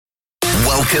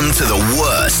Welcome to the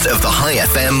worst of the High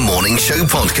FM Morning Show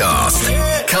podcast.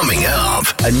 Coming up,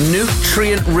 a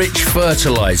nutrient-rich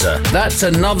fertilizer. That's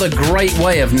another great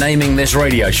way of naming this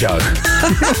radio show.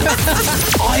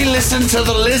 I listen to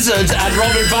The Lizard and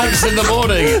Robin Banks in the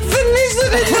morning. The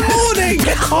Lizard in the morning!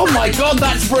 Oh my God,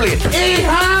 that's brilliant.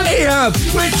 Ehab!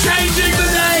 We're changing the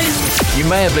name! You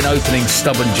may have been opening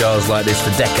stubborn jars like this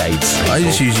for decades. I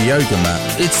just use a yoga mat.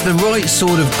 It's the right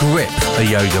sort of grip, a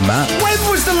yoga mat. When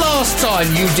was the last time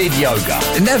you did yoga?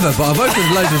 Never, but I've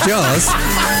opened loads of jars.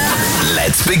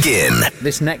 let's begin.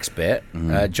 This next bit,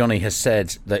 Johnny has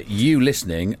said that you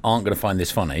listening aren't going to find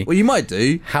this funny. Well, you might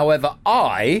do. However,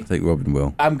 I think Robin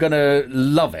will. I'm going to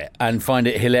love it and find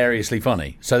it hilariously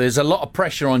funny. So there's a lot of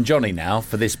pressure on Johnny now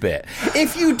for this bit.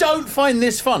 If you don't find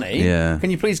this funny, can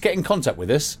you please get in contact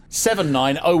with us?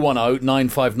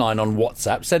 79010 on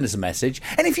WhatsApp. Send us a message.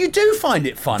 And if you do find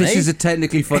it funny... This is a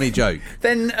technically funny joke.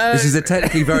 Then... this is a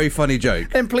technically very funny joke.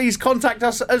 Then please contact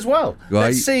us as well. Right.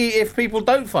 Let's see if people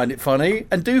don't find it funny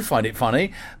and do find it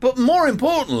funny. But more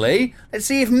importantly, let's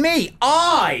see if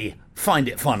I find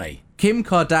it funny. Kim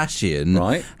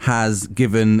Kardashian has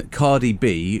given Cardi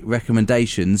B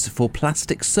recommendations for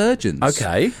plastic surgeons.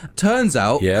 Okay. Turns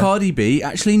out Cardi B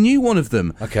actually knew one of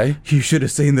them. Okay. You should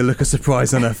have seen the look of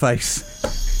surprise on her face.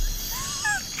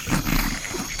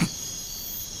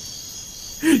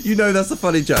 You know that's a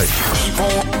funny joke.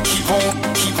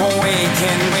 Keep on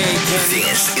waking.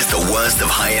 This is the worst of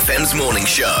High FM's morning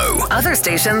show. Other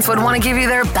stations would want to give you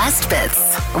their best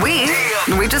bits. We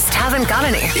just haven't got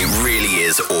any. It really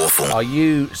is awful. Are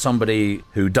you somebody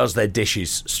who does their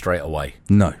dishes straight away?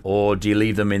 No. Or do you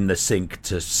leave them in the sink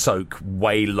to soak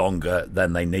way longer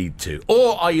than they need to?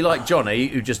 Or are you like Johnny,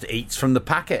 who just eats from the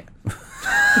packet?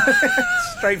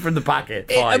 Straight from the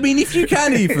packet. Fine. I mean, if you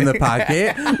can eat from the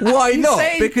packet, why not?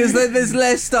 See? Because then there's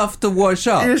less stuff to wash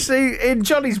up. You see, in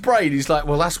Johnny's brain, he's like,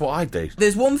 well, that's what I do.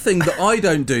 There's one thing that I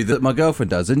don't do that my girlfriend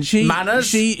does, and Manners?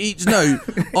 She eats... No,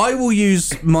 I will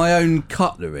use my own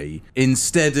cutlery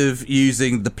instead of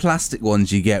using the plastic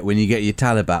ones you get when you get your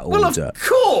Talabat order. Well, of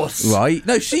course. Right?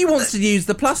 No, she wants to use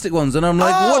the plastic ones, and I'm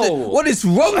like, what is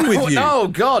wrong with you? Oh,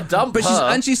 God, dump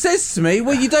her. And she says to me,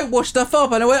 well, you don't wash stuff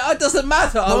up. And I went, it doesn't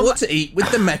matter. I want to eat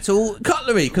with the metal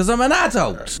cutlery because I'm an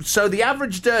adult. So the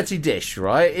average dirty dish,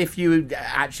 right? If you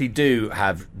actually do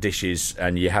have dishes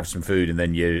and you have some food and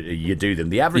then you do them,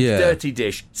 the average dirty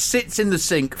dish sits in the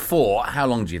sink for how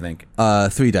long do you think?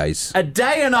 3 days. A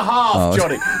day and a half,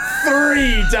 Johnny.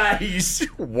 3 days.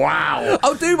 Wow.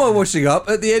 I'll do my washing up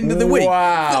at the end of the week.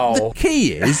 Wow. The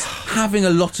key is having a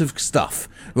lot of stuff.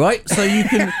 Right, so you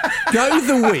can go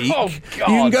the week. Oh, God. You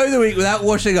can go the week without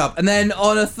washing up, and then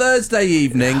on a Thursday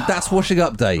evening, that's washing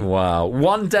up day. Wow,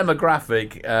 one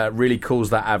demographic really caused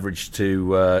that average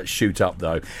to shoot up,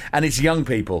 though, and it's young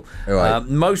people. Right.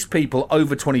 Most people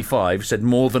over 25 said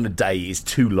more than a day is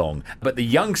too long, but the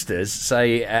youngsters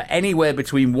say anywhere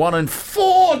between 1 and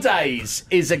 4 days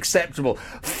is acceptable.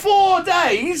 4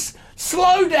 days.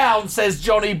 Slow down, says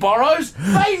Johnny Borrows.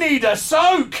 They need a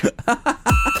soak.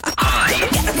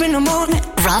 In the morning.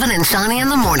 Robin and Johnny in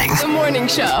the morning. The morning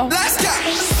show. Let's go.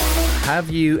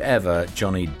 Have you ever,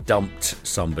 Johnny, dumped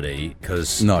somebody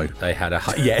because they had a...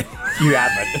 Yeah, you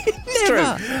haven't. It's true.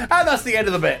 And that's the end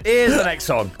of the bit. Here's the next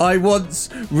song. I once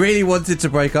really wanted to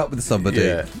break up with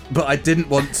somebody, but I didn't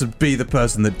want to be the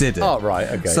person that did it. Oh, right,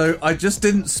 okay. So I just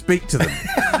didn't speak to them.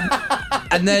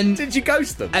 And then... Did you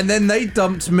ghost them? And then they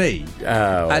dumped me.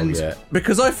 Oh, and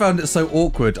because I found it so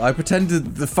awkward, I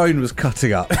pretended the phone was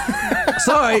cutting up.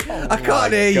 Sorry, I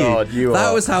can't hear you.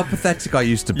 That was how pathetic I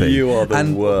used to be. You are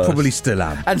the worst. Probably still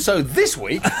am. And so this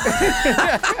week,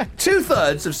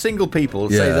 2/3 of single people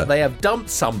say that they have dumped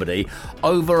somebody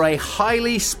over a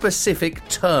highly specific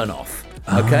turn-off.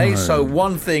 Okay, so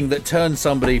one thing that turns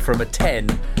somebody from a 10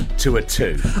 to a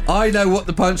 2. I know what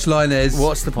the punchline is.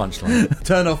 What's the punchline?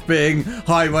 Turn off being,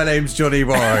 hi, my name's Johnny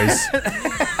Borrows.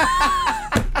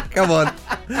 Come on.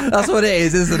 That's what it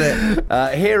is, isn't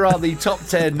it? Here are the top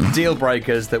 10 deal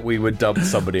breakers that we would dump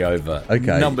somebody over.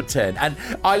 Okay. Number 10. And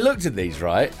I looked at these,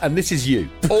 right? And this is you.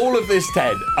 All of this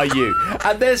 10 are you.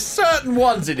 And there's certain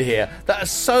ones in here that are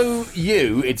so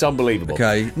you, it's unbelievable.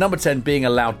 Okay. Number 10, being a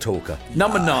loud talker.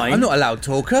 Number 9. I'm not a loud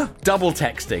talker. Double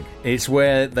texting. It's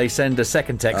where they send a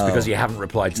second text because you haven't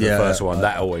replied to the first one.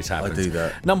 That always happens. I do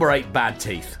that. Number 8, bad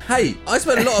teeth. Hey, I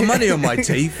spent a lot of money on my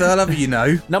teeth. I'll have you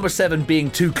know. Number 7,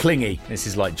 being too clingy. This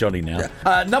is like Johnny now.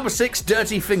 Number 6,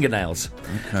 dirty fingernails.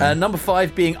 Okay. Number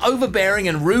 5, being overbearing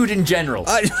and rude in general.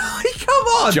 Come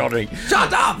on! Johnny.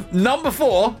 Shut up! Number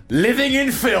 4, living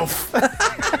in filth.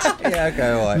 Yeah,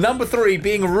 okay, all right. Number 3,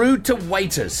 being rude to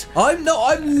waiters. I'm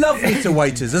lovely to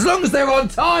waiters, as long as they're on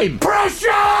time.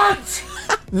 Pressured!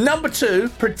 Number 2,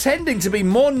 pretending to be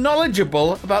more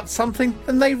knowledgeable about something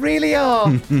than they really are.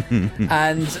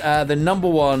 And the number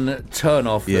 1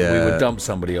 turn-off that we would dump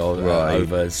somebody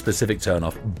over, specific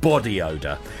turn-off, body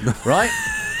odour. Right?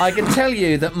 I can tell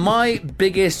you that my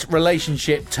biggest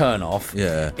relationship turn-off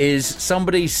is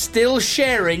somebody still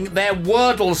sharing their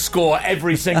Wordle score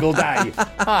every single day.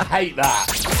 I hate that.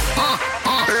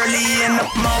 Early in the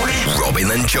morning. Robin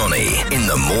and Johnny in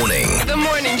the morning. The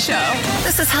morning show.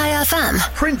 This is High FM.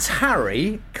 Prince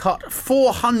Harry cut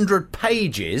 400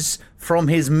 pages from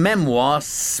his memoir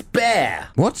Spare.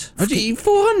 What?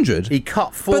 400? He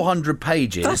cut 400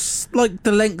 pages. That's like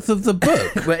the length of the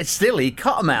book. But still, he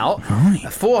cut them out.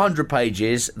 Right. 400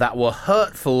 pages that were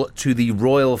hurtful to the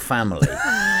royal family.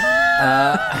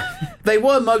 They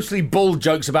were mostly bald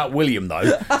jokes about William,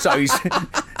 though, so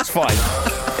it's fine.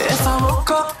 If I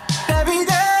woke up every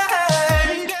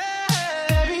day,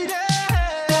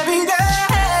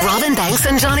 Robin Banks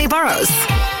and Johnny Burrows.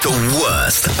 The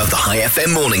worst of the High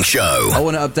FM morning show. I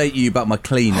want to update you about my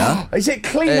cleaner. Is it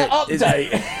cleaner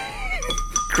update?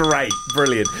 Great,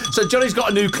 brilliant. So Johnny's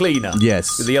got a new cleaner.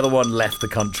 Yes. The other one left the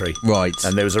country. Right.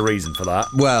 And there was a reason for that.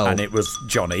 Well. And it was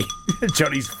Johnny.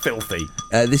 Johnny's filthy.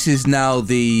 This is now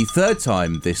the 3rd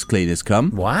time this cleaner's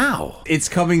come. Wow. It's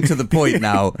coming to the point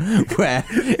now where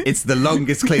it's the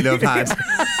longest cleaner I've had.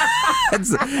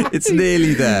 It's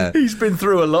nearly there. He's been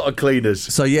through a lot of cleaners.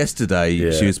 So yesterday,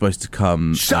 she was supposed to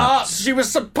come... Shut up! She was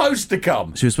supposed to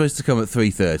come. She was supposed to come at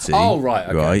 3:30. Oh, right,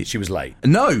 okay. Right. She was late.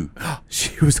 No!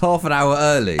 She was half an hour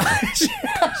early.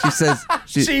 She says...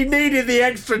 She needed the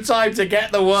extra time to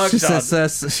get the work done. She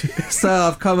says, Sir,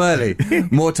 I've come early.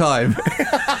 More time.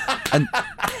 And...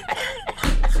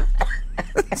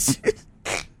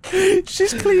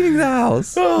 She's cleaning the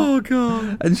house. Oh,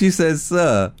 God. And she says,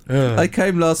 Sir, I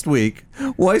came last week.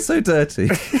 Why so dirty?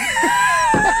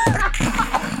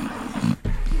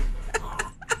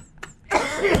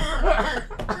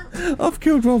 I've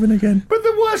killed Robin again. But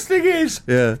the worst thing is,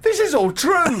 this is all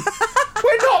true.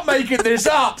 We're not making this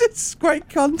up. It's great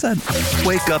content.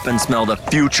 Wake up and smell the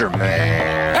future,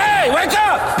 man. Hey, wake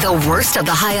up! The worst of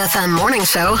the High FM morning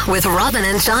show with Robin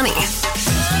and Johnny.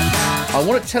 I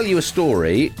want to tell you a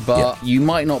story, but you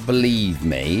might not believe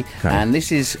me. Okay. And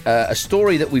this is a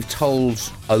story that we've told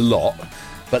a lot.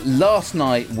 But last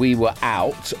night we were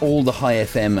out, all the High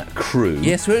FM crew.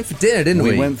 Yes, we went for dinner, didn't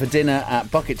we? We went for dinner at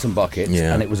Buckets and Buckets,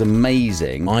 and it was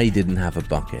amazing. I didn't have a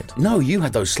bucket. No, you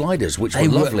had those sliders, which were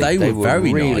lovely. They were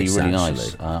very really, nice, really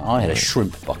actually. nice. I had a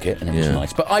shrimp bucket, and it was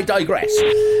nice. But I digress.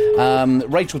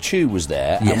 Rachel Chu was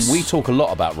there, and we talk a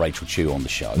lot about Rachel Chu on the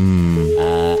show.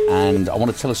 And I want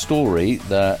to tell a story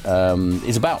that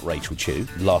is about Rachel Chu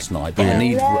last night. But I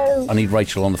need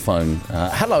Rachel on the phone.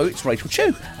 Hello, it's Rachel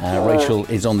Chu. Rachel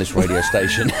is on this radio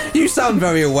station. You sound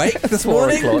very awake this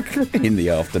morning. 4 o'clock in the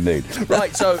afternoon.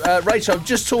 Right, so Rachel, I'm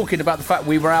just talking about the fact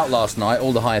we were out last night,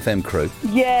 all the High FM crew.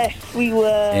 Yes, we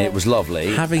were. It was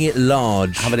lovely. Having it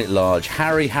large.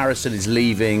 Harry Harrison is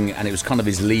leaving, and it was kind of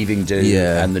his leaving do,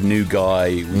 and the new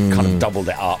guy kind of doubled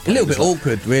it up. A little bit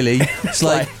awkward, really. It's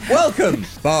like, welcome,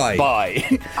 bye.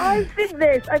 Bye. I think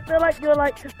this. I feel like you're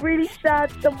like really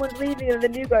sad someone's leaving, and the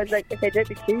new guy's like, okay, don't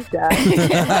be too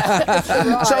sad.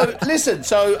 So, listen,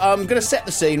 I'm going to set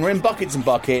the scene. We're in Buckets and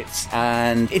Buckets,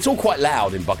 and it's all quite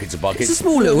loud in Buckets and Buckets. It's a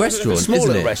small little restaurant,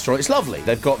 restaurant. It's lovely.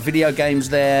 They've got video games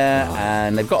there,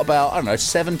 and they've got about,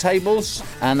 7 tables,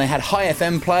 and they had High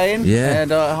FM playing. Yeah.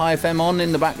 They had High FM on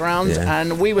in the background,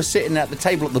 and we were sitting at the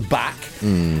table at the back,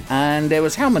 and there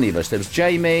was how many of us? There was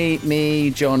Jamie, me,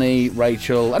 Johnny,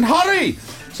 Rachel, and Harry!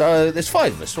 So there's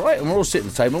 5 of us, right? And we're all sitting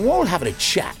at the table and we're all having a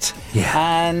chat. Yeah.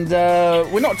 And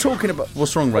we're not talking about...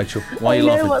 What's wrong, Rachel? Why are you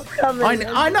laughing? What's coming.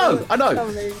 I know.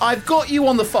 I've got you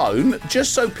on the phone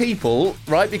just so people,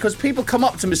 right? Because people come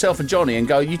up to myself and Johnny and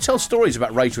go, you tell stories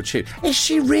about Rachel Chu. Is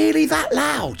she really that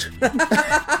loud?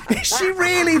 Is she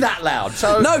really that loud?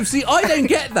 So no, see, I don't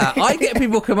get that. I get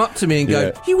people come up to me and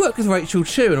go, you work with Rachel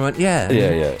Chu? And I went,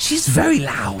 yeah. She's very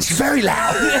loud. She's very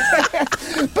loud.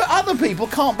 But other people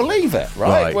can't believe it,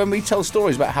 right? When we tell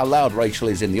stories about how loud Rachel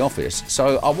is in the office.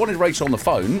 So I wanted Rachel on the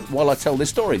phone while I tell this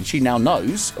story, and she now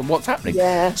knows what's happening.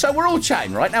 Yeah. So we're all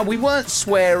chatting, right? Now, we weren't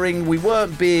swearing, we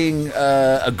weren't being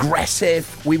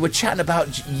aggressive, we were chatting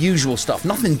about usual stuff,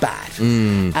 nothing bad.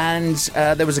 And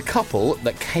there was a couple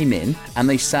that came in, and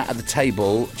they sat at the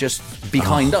table just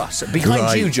behind us,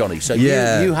 behind you, Johnny. So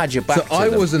you had your back to them. I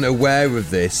wasn't aware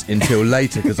of this until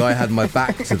later, because I had my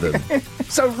back to them.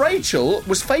 So Rachel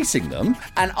was facing them,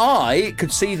 and I could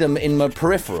could see them in my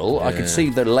peripheral. I could see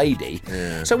the lady.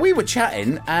 Yeah. So we were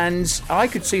chatting, and I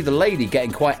could see the lady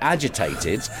getting quite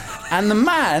agitated, and the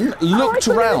man looked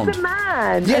around. It was the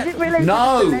man. Yeah. I didn't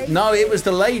realise No, it was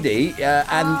the lady,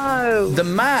 and the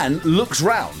man looks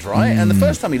round, right? And the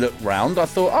first time he looked round, I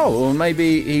thought, oh, well,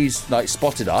 maybe he's like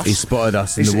spotted us. He spotted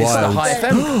us in the wild. It's the High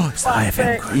FM. It's the High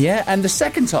FM. Yeah, and the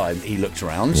second time he looked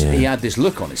around, he had this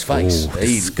look on his face.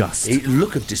 Disgust.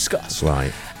 Look of disgust.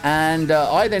 Right. And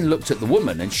I then looked at the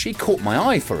woman, and she caught my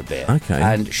eye for a bit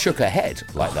and shook her head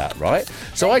like that, right?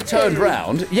 So I turned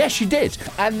round. Yes, she did.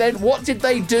 And then what did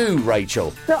they do,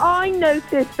 Rachel? So I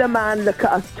noticed a man look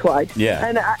at us twice. Yeah.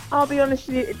 And I'll be honest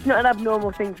with you, it's not an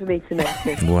abnormal thing for me to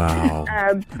notice. Wow.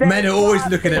 Men are always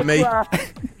looking at me.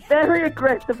 Very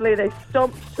aggressively, they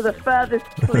stomped to the furthest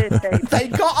clear table. They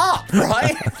got up,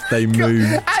 right? They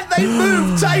moved. And they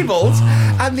moved tables.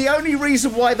 And the only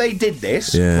reason why they did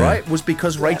this, right, was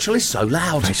because Rachel is so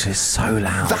loud. Rachel is so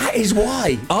loud. That is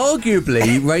why.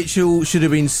 Arguably, Rachel should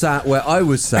have been sat where I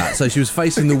was sat, so she was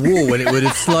facing the wall, and it would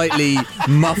have slightly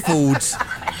muffled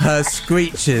her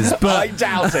screeches. But I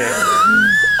doubt it.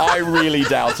 I really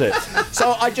doubt it.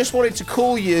 So I just wanted to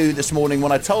call you this morning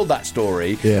when I told that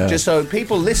story, just so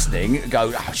people listening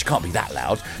go, oh, she can't be that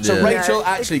loud. So Rachel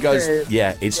actually goes, true.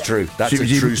 yeah, it's true. That's a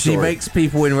true story. She makes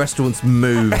people in restaurants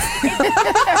move.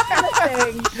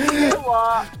 You know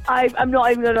what? I'm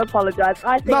not even going to apologise.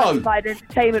 I think I provide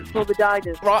entertainment for the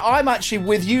diners. Right, I'm actually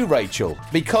with you, Rachel,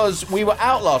 because we were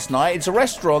out last night. It's a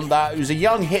restaurant that was a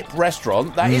young, hip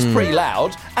restaurant that is pretty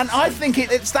loud, and I think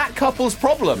it's that couple's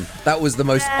problem. That was the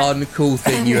most uncool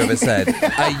thing you ever said.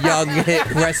 A young,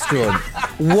 hip restaurant.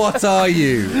 What are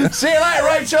you? See you later,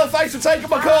 Rachel. Thanks for taking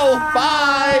my call.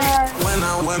 Bye. When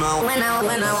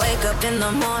I wake up in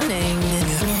the morning.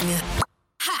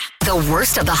 The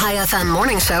worst of the High FM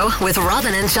morning show with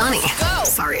Robin and Johnny. Go.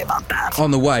 Sorry about that.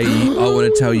 On the way, I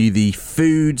want to tell you the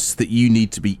foods that you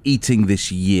need to be eating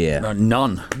this year.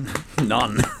 None.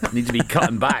 Need to be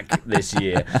cutting back this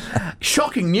year.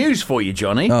 Shocking news for you,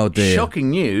 Johnny. Oh, dear. Shocking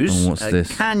news. Oh, what's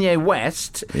this? Kanye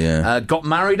West got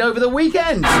married over the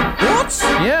weekend. What?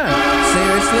 Yeah.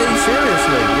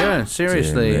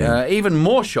 Seriously. Dear me. Even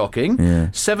more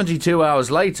shocking, 72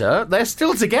 hours later, they're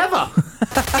still together.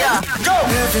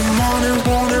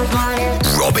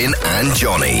 Robin and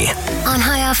Johnny. On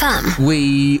High FM.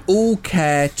 We all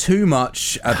care too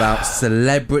much about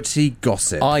celebrity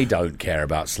gossip. I don't care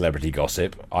about celebrity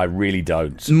gossip. I really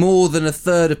don't. More than a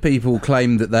third of people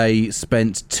claim that they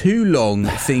spent too long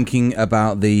thinking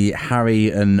about the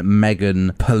Harry and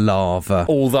Meghan palaver.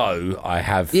 Although I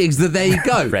have there you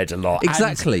go. read a lot.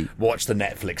 Exactly. And watched the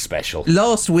Netflix special.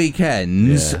 Last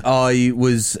weekend, I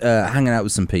was hanging out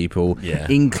with some people,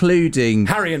 including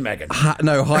Harry and Meghan.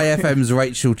 High FM's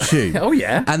Rachel Chu. Oh,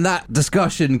 yeah. And that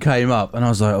discussion came up, and I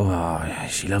was like, oh, yeah,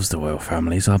 she loves the royal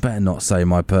family, so I better not say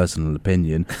my personal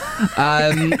opinion.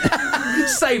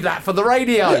 Save that for the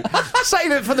radio.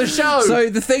 Save it for the show. So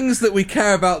the things that we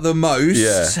care about the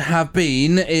most have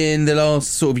been, in the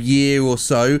last sort of year or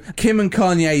so, Kim and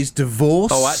Kanye's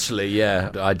divorce. Oh, actually,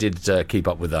 yeah. I did keep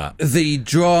up with that. The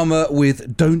drama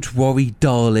with Don't Worry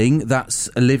Darling. That's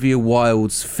Olivia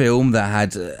Wilde's film that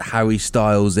had Harry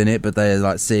Styles in it, but they're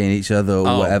like seeing each other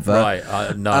or whatever. Right.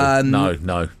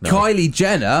 No. Kylie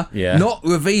Jenner not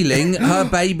revealing her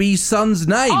baby's son's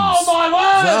names. Oh, my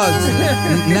word!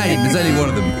 Name, there's only one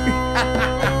of them.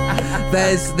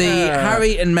 There's the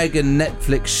Harry and Meghan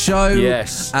Netflix show.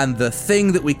 Yes. And the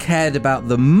thing that we cared about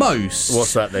the most...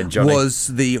 What's that then, Johnny? ...was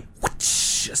the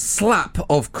slap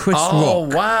of Chris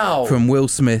Rock from Will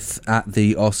Smith at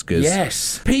the Oscars.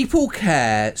 Yes. People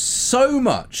care so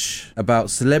much about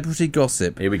celebrity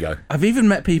gossip. Here we go. I've even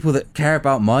met people that care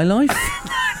about my life.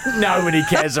 Nobody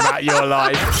cares about your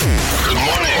life. Good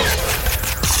morning.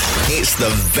 It's the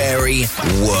very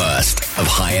worst of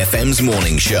High FM's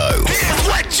morning show.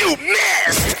 What you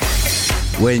missed!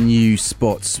 When you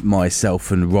spot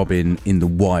myself and Robin in the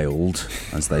wild,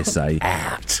 as they say,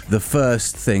 the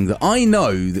first thing that I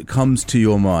know that comes to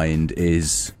your mind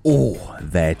is, oh,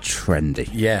 they're trendy.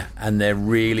 Yeah, and they're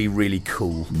really, really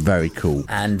cool. Very cool.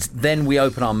 And then we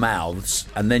open our mouths,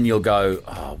 and then you'll go,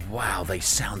 oh, wow, they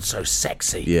sound so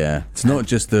sexy. Yeah. It's not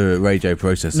just the radio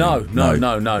processing. No.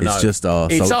 It's just our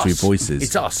sultry voices.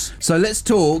 It's us. So let's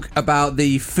talk about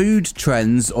the food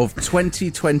trends of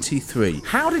 2023.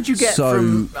 How did you get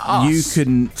from us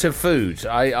to food?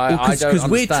 I don't understand. Because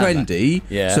we're trendy,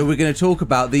 so we're going to talk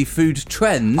about the food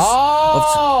trends.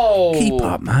 Keep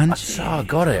up, man. Oh,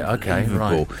 got it. Okay,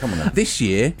 right. Come on then. This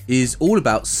year is all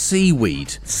about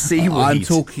seaweed. Seaweed. I'm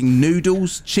talking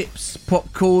noodles, chips,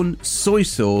 popcorn, soy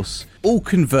sauce, all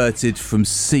converted from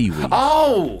seaweed.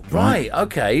 Oh, right.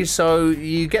 Okay. So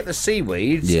you get the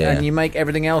seaweed Yeah. and you make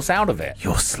everything else out of it.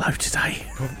 You're slow today.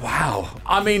 Wow.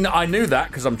 I mean, I knew that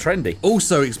because I'm trendy.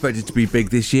 Also expected to be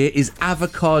big this year is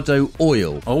avocado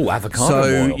oil. Oh, avocado So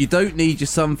oil. you don't need your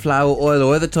sunflower oil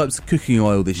or other types of cooking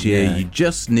oil this year. Yeah. You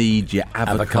just need your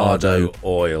avocado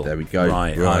oil. There we go.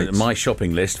 Right. Right. My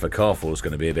shopping list for Carrefour is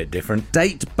going to be a bit different.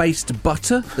 Date-based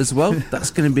butter as well. That's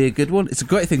going to be a good one. It's a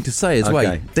great thing to say as well.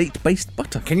 Okay. Date-based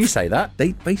butter. Can you say that?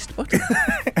 Date-based butter.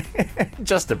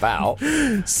 Just about.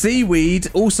 Seaweed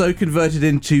also converted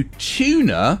into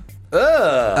tuna.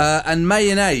 And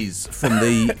mayonnaise from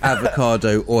the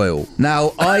avocado oil.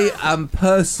 Now, I am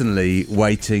personally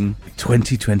waiting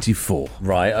 2024.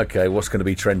 Right. Okay. What's going to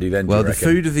be trendy then? Well, do you the reckon?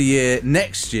 food of the year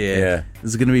next year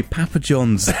is going to be Papa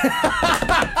John's.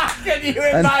 Can you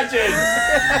imagine?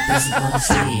 Doesn't wanna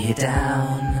see you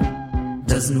down.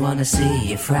 Doesn't wanna see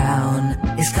you frown.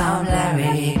 It's Calm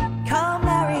Larry. Calm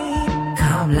Larry.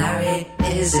 Calm Larry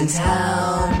is in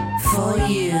town for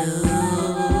you.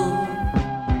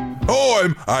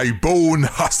 I'm a born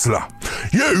hustler.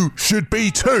 You should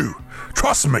be too.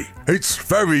 Trust me, it's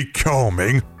very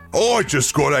calming. I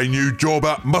just got a new job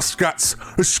at Muscat's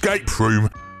escape room.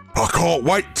 I can't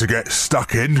wait to get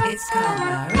stuck in. It's Calm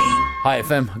Larry. Hi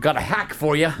FM, I've got a hack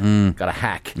for you. Got a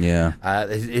hack. Yeah.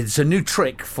 It's a new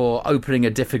trick for opening a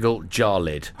difficult jar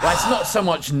lid. Well, it's not so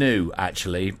much new,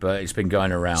 actually, but it's been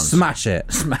going around. Smash it.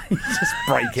 Just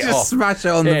break it Just off. smash it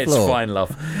on the floor. It's fine,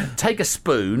 love. Take a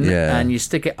spoon and you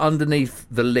stick it underneath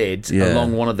the lid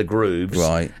along one of the grooves.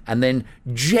 Right. And then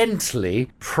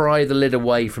gently pry the lid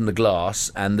away from the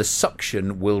glass and the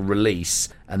suction will release.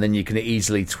 And then you can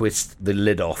easily twist the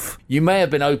lid off. You may have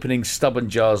been opening stubborn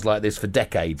jars like this for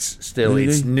decades. Still, Really?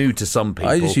 it's new to some people.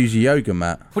 I just use a yoga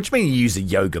mat. What do you mean you use a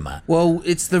yoga mat? Well,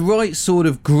 it's the right sort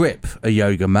of grip, a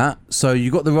yoga mat. So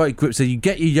you got the right grip. So you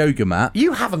get your yoga mat.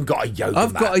 You haven't got a yoga mat.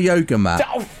 I've got a yoga mat.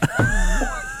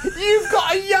 You've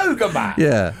got a yoga mat?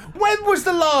 Yeah. When was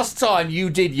the last time you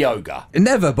did yoga?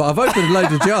 Never, but I've opened a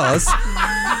load of jars.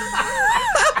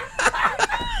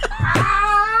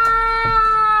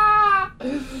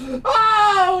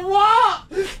 Oh,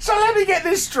 what? So let me get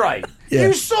this straight. Yeah.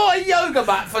 You saw a yoga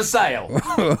mat for sale.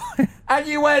 And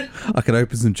you went, I can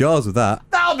open some jars with that.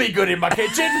 that'll be good in my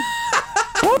kitchen.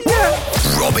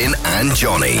 Robin and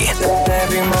Johnny.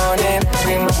 Every morning.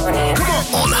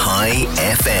 On High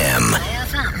FM.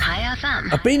 Hi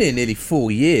FM. I've been here nearly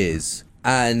 4 years.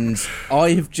 And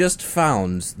I have just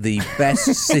found the best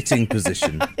sitting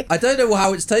position. I don't know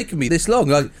how it's taken me this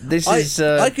long.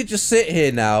 I could just sit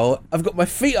here now. I've got my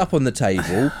feet up on the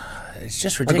table. It's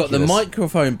just I've got ridiculous. the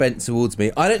microphone bent towards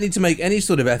me. I don't need to make any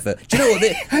sort of effort. Do you know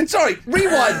what? Sorry,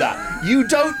 rewind that. You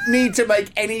don't need to make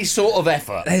any sort of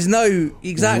effort. There's no...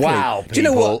 Exactly. Wow, Do you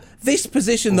know what? people. This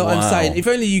position that I'm Wow. saying, if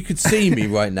only you could see me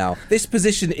right now, this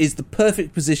position is the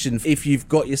perfect position if you've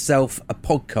got yourself a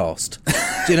podcast.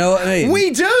 Do you know what I mean? We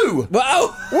do.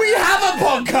 Well, We have a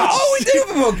podcast. oh, we do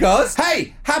have a podcast.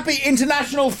 Hey, happy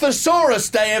International Thesaurus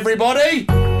Day, everybody.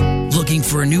 Looking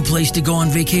for a new place to go on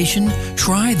vacation?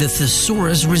 Try the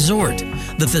Thesaurus Resort.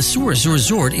 The Thesaurus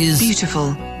Resort is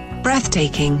Beautiful,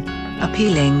 breathtaking,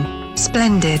 appealing,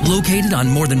 splendid, located on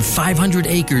more than 500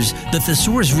 acres. The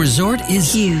Thesaurus Resort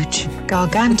is huge,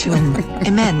 gargantuan,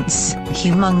 immense,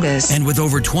 humongous, and with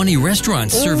over 20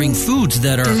 restaurants serving foods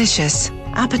that are... delicious,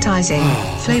 appetizing,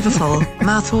 flavorful,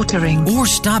 mouth-watering, Or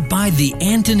stop by the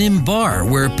Antonym Bar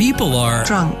where people are...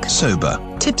 drunk, Sober.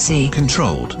 tipsy,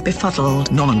 Controlled.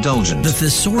 befuddled, Non-indulgent. The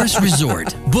Thesaurus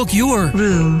Resort. Book your...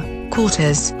 room,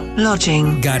 quarters,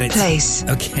 lodging, Got it. place,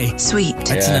 Okay, suite,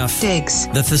 that's enough. digs,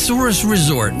 The Thesaurus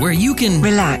Resort where you can...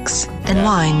 relax,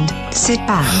 unwind, sit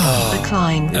back,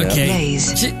 recline, Okay.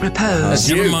 laze, Sit- repose,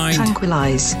 Never mind.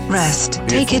 tranquilize, rest,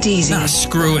 take it easy, Ah,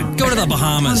 screw it. Go to the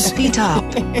Bahamas. feet up,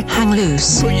 hang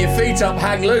loose. Put your feet up,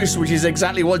 hang loose, which is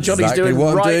exactly what Johnny's Exactly doing what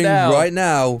I'm right doing now. right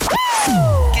now.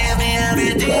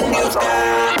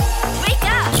 Wake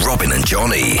up. Robin and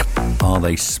Johnny. Are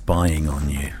they spying on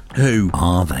you? Who?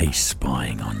 Are they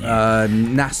spying on you?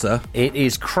 NASA. It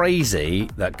is crazy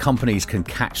that companies can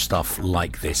catch stuff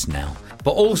like this now.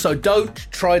 But also, don't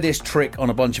try this trick on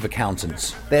a bunch of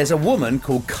accountants. There's a woman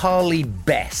called Carly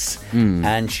Bess,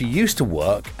 and she used to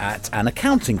work at an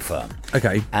accounting firm.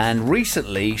 Okay. And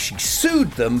recently, she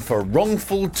sued them for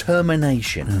wrongful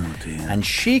termination. Oh, dear. And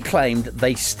she claimed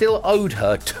they still owed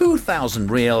her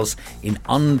 2,000 reals in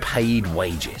unpaid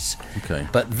wages. Okay.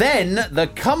 But then the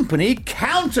company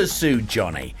countersued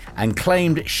Johnny and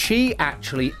claimed she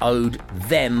actually owed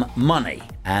them money.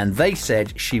 And they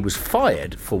said she was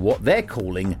fired for what they're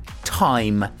calling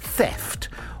time theft.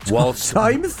 whilst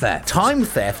Time theft. Time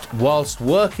theft whilst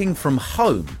working from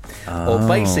home, or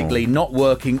basically not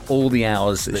working all the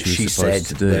hours that she said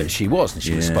that she was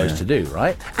supposed to do,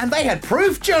 right? And they had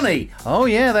proof, Johnny. Oh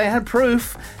yeah, they had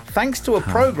proof, thanks to a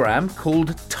program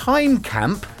called Time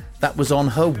Camp that was on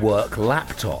her work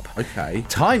laptop. Okay.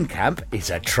 Time Camp is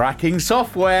a tracking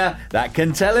software that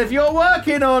can tell if you're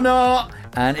working or not.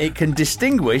 And it can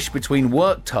distinguish between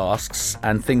work tasks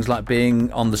and things like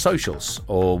being on the socials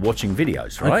or watching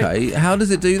videos, right? Okay, how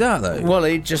does it do that, though? Well,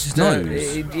 it just knows.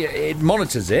 It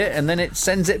monitors it and then it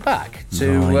sends it back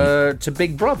to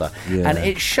Big Brother. Yeah. And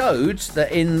it showed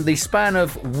that in the span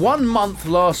of 1 month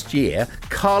last year,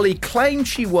 Carly claimed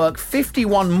she worked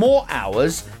 51 more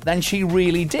hours than she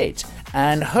really did.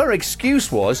 And her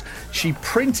excuse was she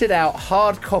printed out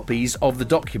hard copies of the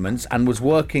documents and was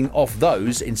working off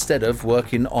those instead of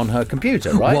working on her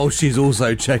computer, right? While she's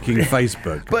also checking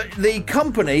Facebook. But the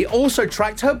company also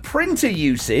tracked her printer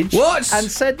usage. What? And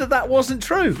said that wasn't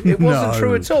true. It wasn't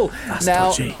true at all. That's now,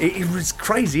 dodgy. it was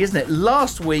crazy, isn't it?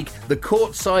 Last week, the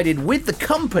court sided with the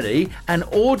company and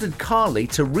ordered Carly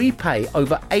to repay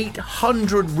over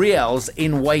 800 rials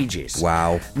in wages.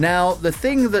 Wow. Now, the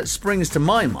thing that springs to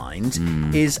my mind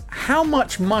is how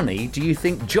much money do you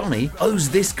think Johnny owes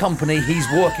this company he's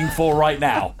working for right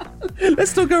now?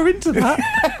 Let's not go into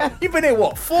that. You've been here,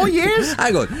 what, 4 years?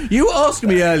 Hang on. You asked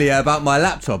me earlier about my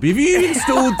laptop. Have you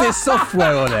installed this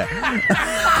software on it?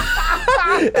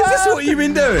 Is this what you've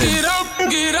been doing? Get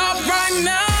up right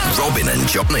now. Robin and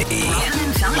Johnny.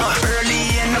 Early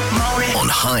in the morning. On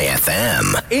High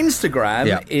FM.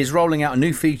 Instagram is rolling out a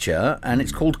new feature and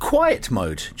it's called Quiet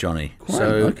Mode, Johnny.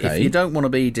 If you don't want to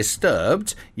be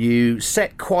disturbed, you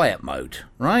set quiet mode,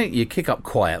 right? You kick up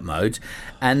quiet mode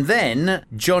and then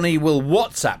Johnny will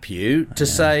WhatsApp you to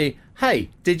say, hey,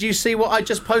 did you see what I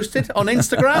just posted on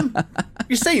Instagram?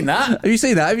 You seen that? Have you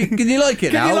seen that? Can you like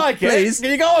it now? Can you like please? it?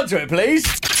 Can you go on to it, please?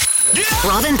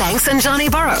 Robin Banks and Johnny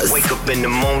Burrows. Wake up in the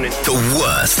morning. The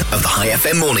worst of the High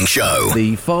FM morning show.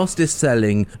 The fastest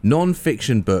selling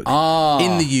non-fiction book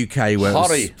in the UK, where it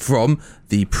was from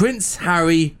the Prince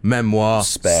Harry memoir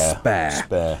Spare.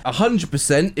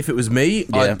 100%, if it was me,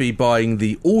 I'd be buying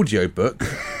the audiobook,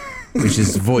 which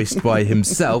is voiced by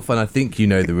himself, and I think you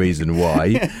know the reason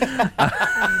why.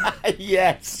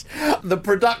 Yes, the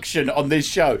production on this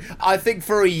show. I think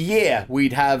for a year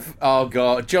we'd have, oh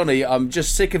God, Johnny, I'm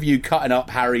just sick of you cutting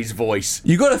up Harry's voice.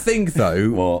 You got to think,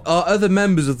 though, are other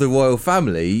members of the royal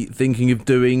family thinking of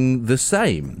doing the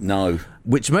same? No.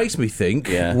 Which makes me think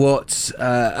what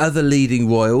other leading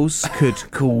royals could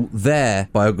call their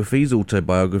biographies,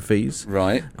 autobiographies.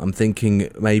 Right. I'm thinking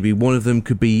maybe one of them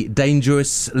could be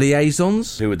Dangerous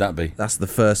Liaisons. Who would that be? That's the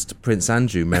first Prince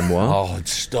Andrew memoir. Oh,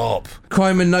 stop.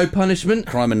 Crime and No Punishment.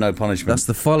 Crime and No Punishment. That's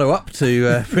the follow-up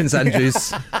to Prince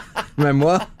Andrew's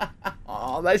memoir.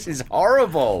 Oh, this is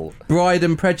horrible. Bride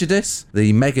and Prejudice,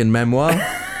 the Meghan memoir.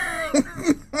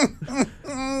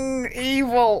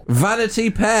 Evil. Vanity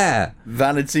Fair.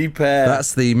 Vanity Fair.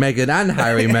 That's the Meghan and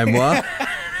Harry memoir.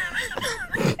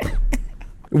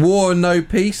 War and No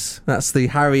Peace. That's the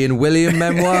Harry and William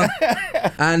memoir.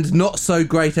 And Not So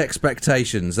Great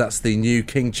Expectations. That's the new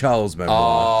King Charles memoir.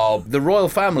 Oh, the royal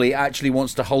family actually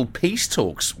wants to hold peace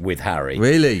talks with Harry.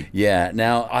 Really? Yeah.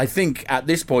 Now, I think at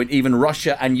this point, even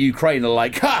Russia and Ukraine are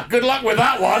like, ha, good luck with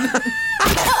that one. 1, 2,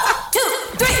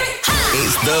 3, ha!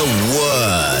 It's the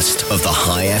worst of the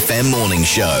High FM morning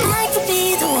show. I could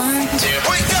be the one To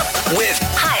wake up with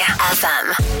High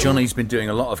FM. Johnny's been doing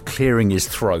a lot of clearing his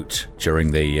throat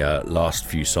during the last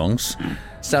few songs.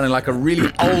 Sounding like a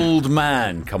really old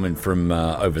man coming from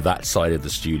over that side of the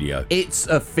studio. It's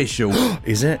official.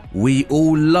 Is it? We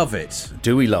all love it.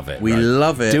 Do we love it? We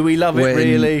love it. Do we love it,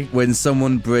 really? When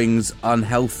someone brings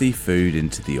unhealthy food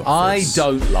into the I office.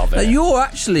 don't love it. Now, you're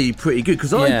actually pretty good,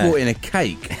 because I Yeah. brought in a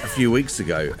cake a few weeks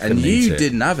ago, and Couldn't eat you it.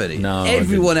 didn't have any. No, I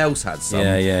Everyone else had some.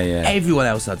 Yeah. Everyone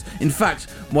else had. In fact,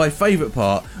 my favourite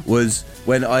part was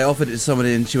when I offered it to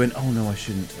somebody and she went, oh no, I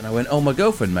shouldn't. And I went, oh, my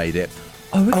girlfriend made it.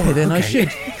 Oh, okay, then I should.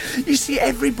 You see,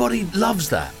 everybody loves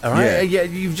that, all right? Yeah.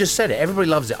 You've just said it. Everybody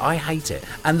loves it. I hate it.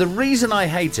 And the reason I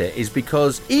hate it is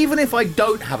because even if I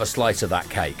don't have a slice of that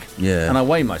cake and I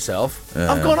weigh myself,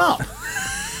 I've gone up.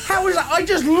 How is that? I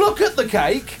just look at the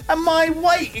cake and my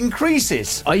weight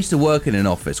increases. I used to work in an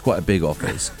office, quite a big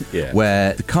office,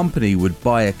 where the company would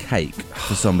buy a cake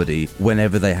for somebody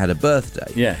whenever they had a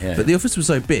birthday. Yeah. But the office was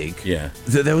so big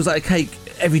that there was like a cake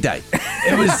every day.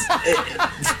 It was...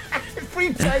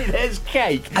 every day there's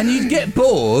cake. And you'd get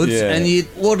bored, Yeah. and you'd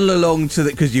waddle along to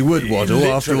the, because you would waddle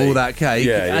after Literally. all that cake,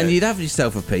 Yeah, and yeah. you'd have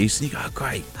yourself a piece, and you go, oh,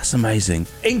 great, that's amazing.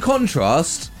 In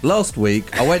contrast, last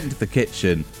week I went into the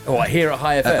kitchen What, here at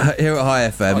High FM? here at High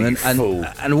FM, Oh, you and fool.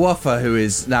 Wafa, who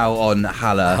is now on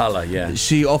Hala, yeah.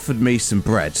 she offered me some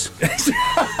bread.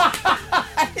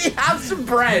 Have some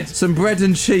bread. Some bread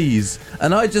and cheese,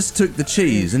 and I just took the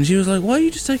cheese, and she was like, "Why are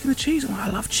you just taking the cheese?" I'm like, I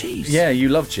love cheese. Yeah, you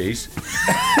love cheese.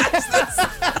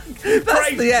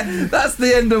 That's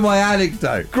the end of my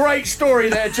anecdote. Great story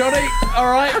there, Johnny. All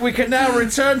right, we can now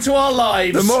return to our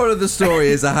lives. The moral of the story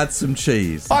is I had some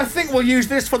cheese. I think we'll use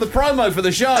this for the promo for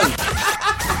the show.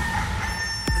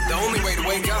 The only way to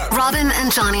wake up. Robin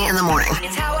and Johnny in the morning.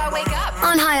 It's how I wake up.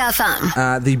 On High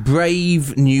FM. The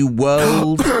Brave New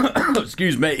World.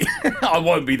 Excuse me. I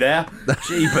won't be there.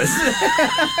 Jeepers.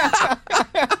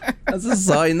 That's a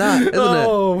sign, that, isn't it?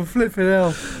 Oh, flipping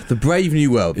hell. The Brave New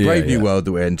World. Yeah, Brave New yeah. World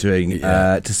that we're entering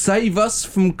to save us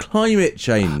from climate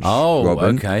change. Oh,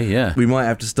 Robin. okay, yeah. We might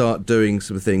have to start doing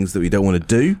some things that we don't want to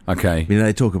do. Okay. You know,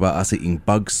 they talk about us eating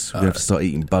bugs. We have to start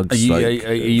eating bugs. Are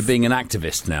you being an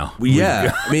activist now?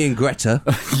 Yeah, me and Greta.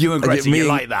 You and Greta, Me you and-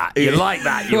 like that. You like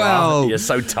that. You Well- are. You're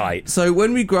so tight. So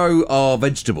when we grow our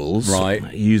vegetables, Right.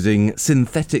 using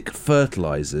synthetic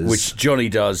fertilizers, Which Johnny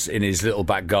does in his little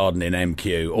back garden in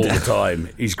MQ all the time.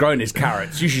 He's grown his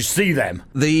carrots. You should see them.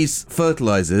 these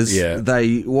fertilizers, Yeah.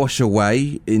 they wash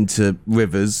away into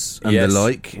rivers and Yes, the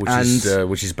like,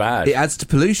 which is bad. it adds to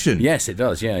pollution. Yes, it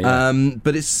does. Yeah.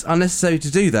 But it's unnecessary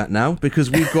to do that now because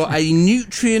we've got a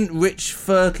nutrient-rich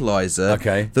fertilizer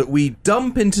that we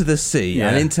dump into the sea Yeah.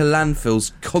 and into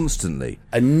landfills constantly.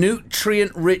 A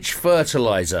nutrient-rich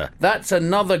fertilizer. That's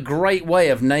another great way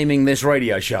of naming this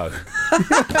radio show.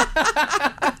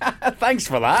 Thanks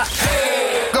for that.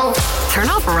 Go. Turn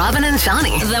up Robin and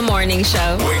Johnny. The morning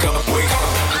show. Wake up.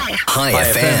 High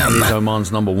Is FM.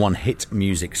 Oman's number one hit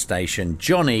music station.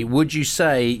 Johnny, would you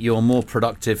say you're more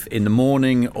productive in the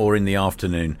morning or in the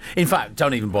afternoon? In fact,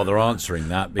 don't even bother answering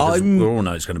that because we all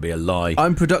know it's going to be a lie.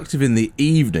 I'm productive in the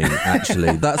evening,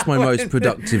 actually. That's my most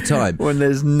productive time. When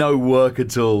there's no work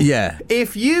at all. Yeah.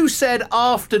 If you said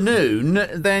afternoon,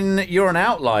 then you're an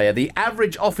outlier. The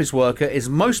average office worker is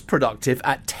most productive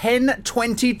at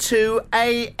 10:22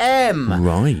 a.m.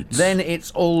 Right. Then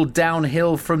it's all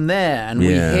downhill from there, and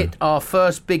we Yeah. hit our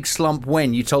first big slump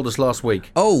when? You told us last week.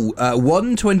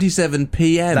 1:27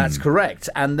 p.m. That's correct.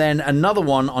 And then another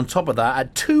one on top of that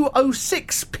at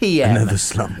 2:06 p.m. Another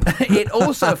slump. It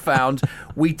also found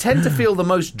we tend to feel the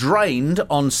most drained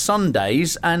on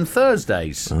Sundays and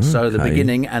Thursdays. So the Okay.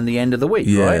 beginning and the end of the week,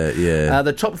 Yeah, right? yeah.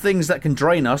 The top things that can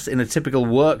drain us in a typical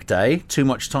work day: too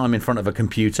much time in front of a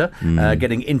computer,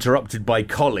 getting interrupted by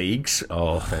colleagues.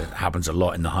 Oh, it happens a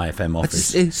lot in the High FM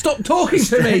office. Stop talking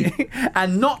to me!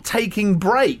 And not taking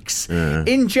breaks.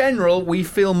 In general, we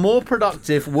feel more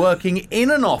productive working in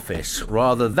an office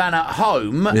rather than at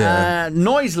home. Yeah.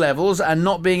 Noise levels and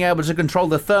not being able to control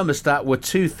the thermostat were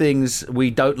two things we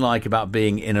don't like about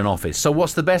being in an office. So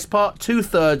what's the best part?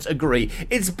 2/3 agree.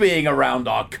 It's being around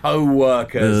our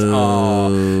co-workers.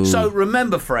 So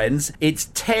remember, friends, it's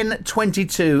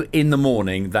 10:22 in the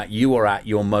morning that you are at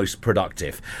your most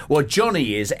productive. Well,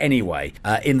 Johnny is anyway,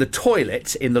 in the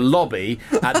toilet in the lobby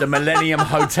at the Millennium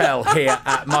Hotel here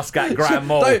at Muscat Grand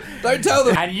Mall. Don't tell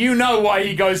them. And you know why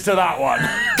he goes to that one.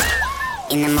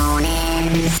 In the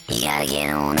morning, you gotta get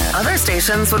on up. Other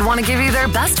stations would want to give you their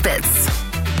best bits.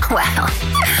 Well,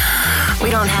 we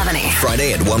don't have any.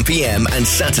 Friday at 1 p.m. and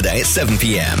Saturday at 7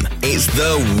 p.m. It's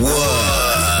the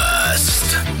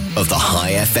worst of the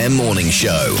High FM morning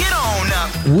show. Get on up.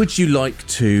 Would you like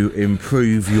to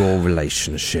improve your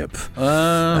relationship?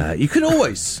 You can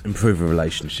always improve a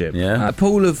relationship. Yeah. A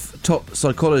pool of top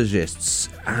psychologists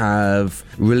have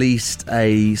released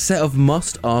a set of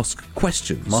must-ask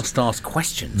questions. Must-ask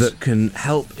questions? That can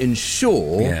help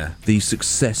ensure the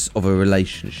success of a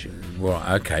relationship.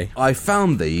 Right, okay. I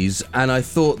found these and I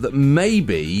thought that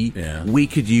maybe we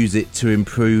could use it to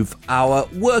improve our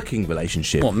working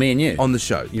relationship. What, me and you? On the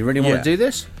show. You really want to do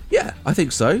this? Yeah, I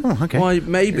think so. Oh, okay. Why,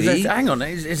 maybe. Hang on,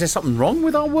 is there something wrong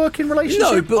with our working relationship?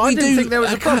 No, but I didn't think there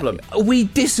was a problem. We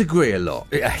disagree a lot.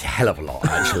 A hell of a lot,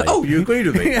 actually. Oh, you agreed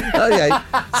with me. Okay,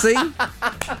 see?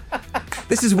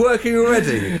 This is working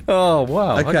already. Oh,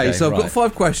 wow. Okay, so I've got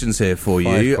 5 questions here for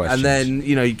you. And then,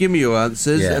 you give me your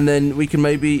answers and then we can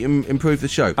maybe improve the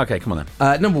show. Okay, come on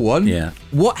then. Number 1.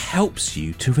 What helps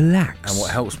you to relax? And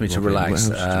what helps me to Robin, what relax?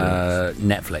 helps you to relax?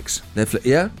 Netflix. Netflix,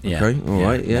 yeah? Yeah. Okay, all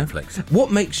right, yeah. Netflix.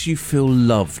 What makes you feel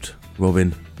loved,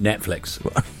 Robin? Netflix.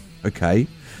 Okay.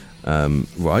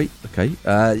 Right, okay.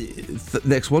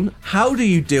 Next one. How do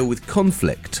you deal with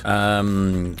conflict?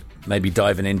 Maybe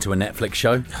diving into a Netflix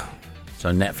show. So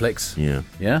Netflix. Yeah.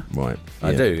 Yeah? Right.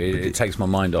 I Yeah. do. It takes my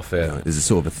mind off it. There's a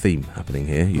sort of a theme happening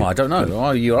here. Well, I don't know.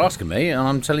 Well, you're asking me, and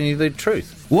I'm telling you the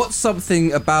truth. What's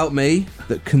something about me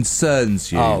that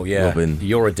concerns you, Oh, yeah. Robin?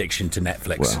 Your addiction to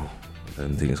Netflix. Well, I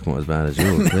don't think it's quite as bad as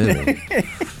yours, clearly.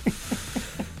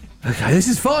 Okay, this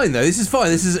is fine, though. This is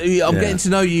fine. I'm getting to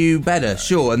know you better,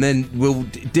 sure, and then we'll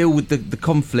deal with the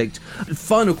conflict.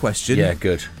 Final question. Yeah,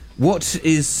 good. What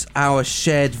is our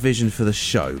shared vision for the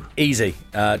show? Easy.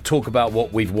 Talk about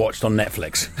what we've watched on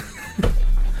Netflix.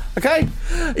 Okay?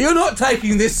 You're not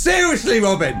taking this seriously,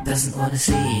 Robin! Doesn't wanna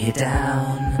see you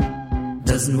down.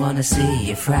 Doesn't wanna see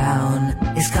you frown.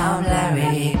 It's Calm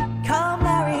Larry. Calm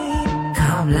Larry.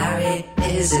 Calm Larry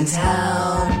is in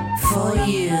town for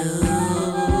you.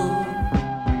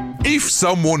 If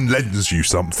someone lends you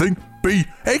something, be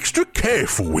extra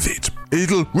careful with it.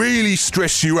 It'll really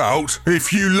stress you out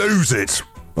if you lose it.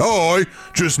 I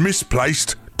just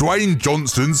misplaced Dwayne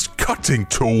Johnson's cutting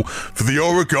tool for the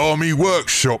origami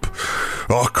workshop.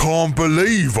 I can't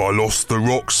believe I lost the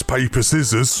rocks, paper,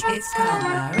 scissors. It's Calm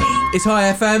Larry. It's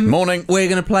Hi FM. Morning. We're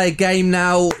going to play a game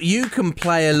now. You can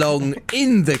play along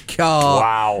in the car.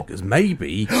 Wow. Because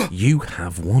maybe you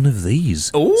have one of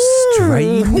these Ooh.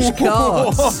 strange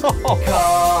cars.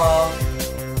 Car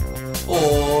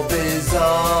or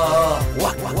bizarre.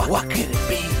 What could it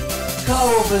be? Car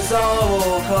or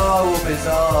bizarre, car or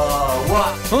bizarre.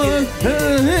 What could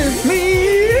it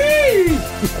be?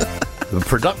 The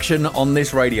production on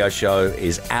this radio show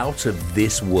is out of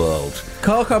this world.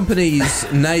 Car companies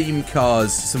name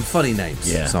cars some funny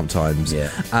names sometimes. Yeah.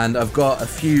 And I've got a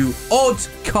few odd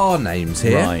car names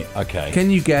here. Right, okay. Can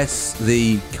you guess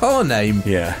the car name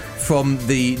from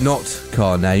the not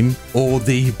car name or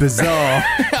the bizarre?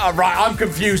 Right, I'm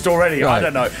confused already. Right. I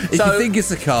don't know. If you think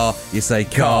it's a car, you say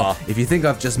car. If you think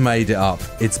I've just made it up,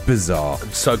 it's bizarre.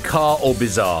 So car or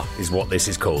bizarre is what this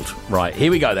is called. Right, here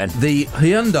we go then. The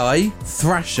Hyundai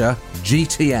Thrasher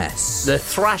GTS. The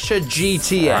Thrasher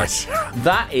GTS.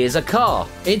 That is a car.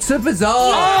 It's a bizarre.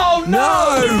 Oh, no!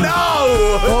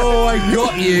 Oh, I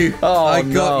got you. Oh, I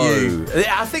got you.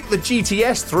 I think the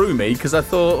GTS threw me because I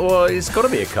thought, well, it's got to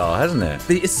be a car, hasn't it?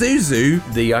 The Isuzu.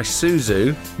 The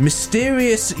Isuzu.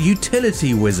 Mysterious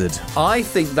Utility Wizard. I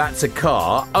think that's a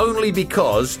car only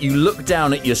because you looked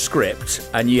down at your script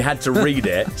and you had to read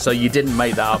it, so you didn't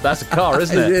make that up. That's a car,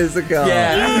 isn't it? It is a car.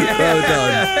 Yeah.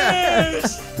 Well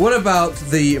done. What about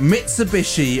the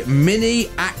Mitsubishi Mini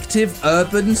Active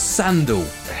Urban Sandal?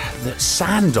 The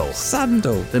Sandal.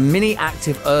 Sandal. The Mini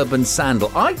Active Urban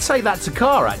Sandal. I'd say that's a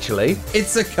car, actually.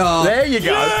 It's a car. There you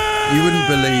go. You wouldn't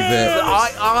believe it.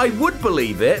 I would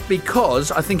believe it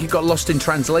because I think it got lost in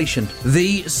translation.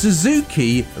 The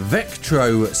Suzuki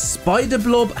Vectro Spider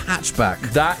Blob Hatchback.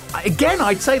 That, again,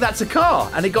 I'd say that's a car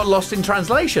and it got lost in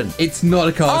translation. It's not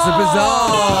a car, it's a bizarre.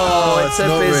 Oh, it's a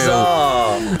not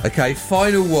bizarre. Real. Okay,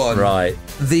 final one. Right.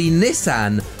 The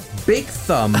Nissan Big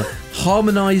Thumb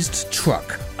Harmonized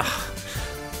Truck.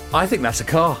 I think that's a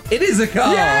car. It is a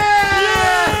car.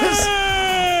 Yes!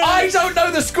 I don't know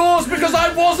the scores because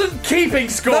I wasn't keeping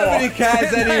score. Nobody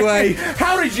cares anyway.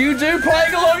 How did you do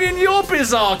playing along in your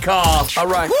bizarre car? All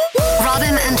right.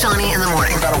 Robin and Johnny in the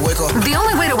morning. Gotta wake up. The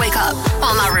only way to wake up.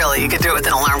 Well, not really. You could do it with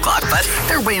an alarm clock, but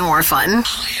they're way more fun.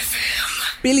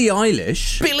 Billie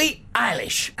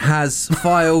Eilish has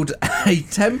filed a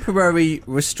temporary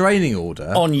restraining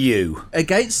order On you.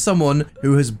 against someone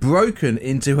who has broken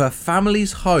into her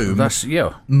family's home That's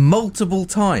you. multiple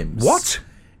times. What?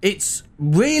 It's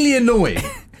really annoying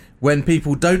when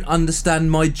people don't understand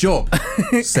my job,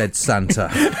 said Santa.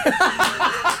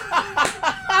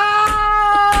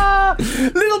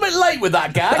 Little bit late with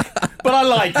that gag, but I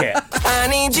like it. I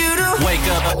need you to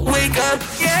wake up,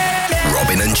 yeah.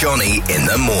 Robin and Johnny in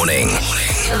the morning.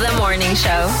 The morning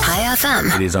show. Hi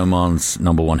FM. It is Oman's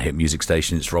number one hit music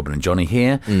station. It's Robin and Johnny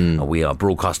here. We are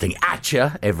broadcasting at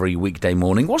you every weekday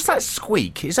morning. What's that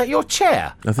squeak? Is that your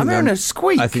chair? I'm hearing a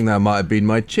squeak. I think that might have been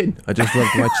my chin. I just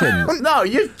rubbed my chin. No,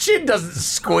 your chin doesn't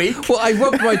squeak. Well, I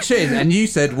rubbed my chin and you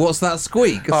said, what's that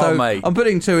squeak? So mate. I'm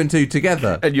putting two and two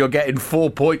together. And you're getting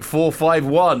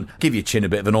 4.451. Give your chin a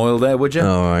bit of an oil there, would you?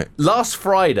 All right. Last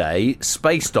Friday,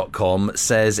 Space.com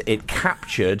says it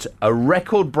captured a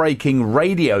record-breaking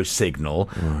radio signal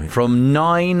from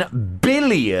 9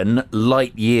 billion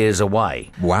light years away.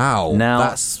 Wow. Now,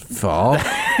 that's far.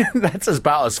 That's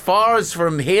about as far as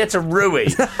from here to Rui.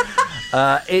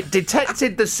 It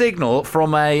detected the signal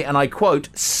from and I quote,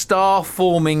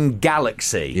 star-forming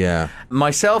galaxy. Yeah.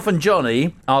 Myself and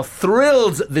Johnny are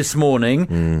thrilled this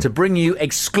morning to bring you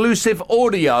exclusive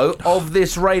audio of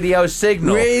this radio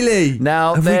signal. Really?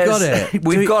 Now, Have we got it?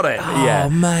 We've got it, yeah. Oh,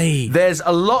 mate. There's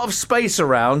a lot of space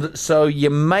around, so you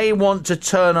may want to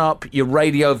turn up your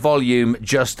radio volume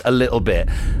just a little bit.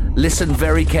 Listen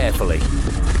very carefully.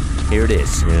 Here it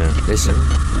is. Yeah. Listen.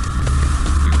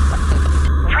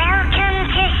 Welcome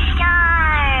to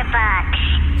Starbucks.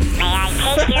 May I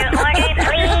take your order,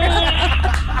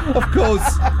 please? Of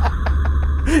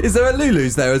course. Is there a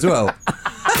Lulu's there as well?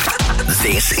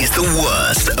 This is the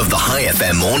worst of the High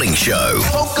FM morning show.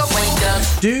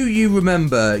 Do you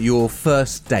remember your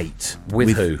first date With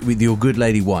who? With your good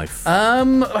lady wife?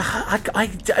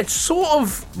 I sort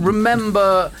of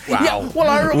remember. Wow. Yeah,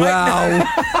 well, Wow.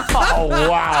 Oh,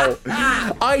 wow.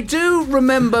 I do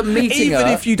remember meeting Even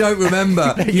her. if you don't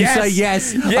remember, you Yes. say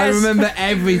yes. I Yes. remember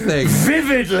everything.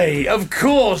 Vividly, of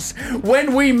course.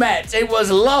 When we met, it was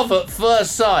love at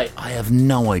first sight. I have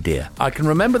no idea. I can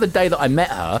remember the day that I met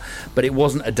her, but it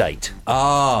wasn't a date.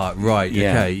 Ah, right.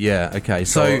 Yeah. Okay. Yeah. Okay.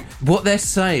 So what they're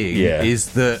saying Yeah. is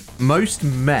that most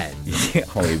men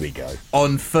Oh, here we go.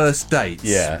 on first dates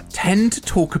tend to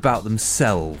talk about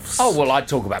themselves. Oh, well, I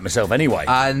talk about myself anyway.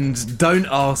 And don't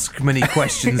ask many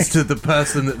questions to the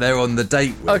person that they're on the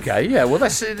date with. Okay, yeah, well,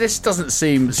 this doesn't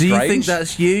seem Do strange. you think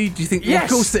that's you? Do you think? Yes. Of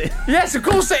course it. Yes, of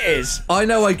course it is. I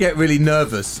know I get really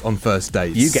nervous on first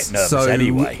dates. You get nervous so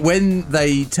anyway. When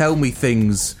they tell me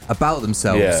things about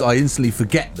themselves, Yeah. I instantly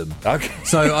forget them. Okay.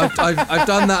 So I've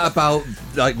done that about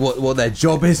like what their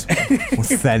job is.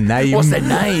 What's their name? What's their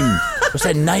name? What's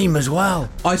their name as well?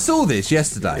 I saw this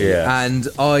yesterday, Yeah. and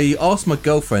I asked my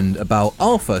girlfriend about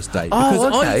our first date because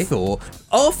Oh, okay. I thought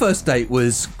our first date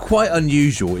was quite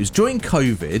unusual. It was during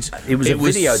COVID. It was a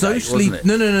video date, socially. wasn't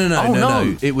it? No, Oh,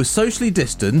 no. It was socially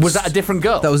distanced. Was that a different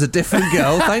girl? That was a different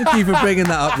girl. Thank you for bringing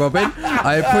that up, Robin.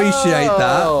 I appreciate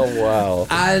that. Oh, wow.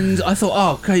 And I thought,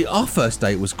 oh, okay, our first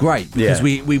date was great because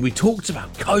Yeah. we talked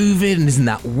about COVID and isn't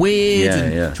that weird? Yeah,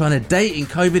 and yeah. trying to date in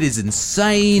COVID is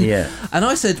insane. Yeah. And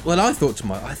I said, well, I thought to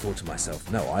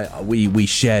myself, no, we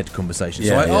shared conversation.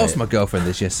 So Yeah, I yeah, asked yeah. my girlfriend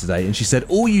this yesterday, and she said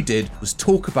all you did was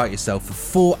talk about yourself for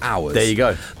 4 hours. There you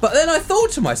go. But then I thought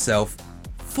to myself,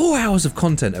 4 hours of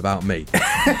content about me.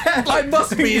 Like,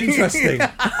 must be interesting.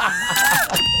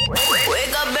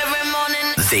 Wake up every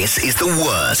morning. This is the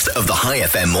worst of the High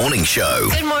FM morning show.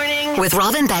 Good morning. With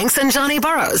Robin Banks and Johnny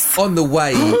Burrows. On the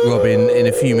way, Robin, in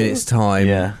a few minutes' time,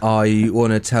 Yeah. I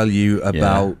want to tell you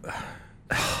about...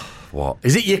 What?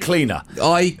 Is it your cleaner?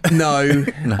 I know.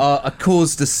 I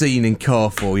caused a scene in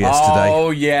Carrefour yesterday.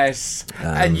 Oh, yes.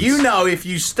 And you know, if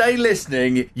you stay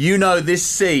listening, you know this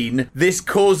scene, this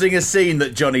causing a scene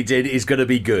that Johnny did is going to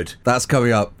be good. That's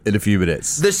coming up in a few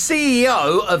minutes. The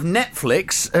CEO of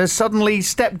Netflix has suddenly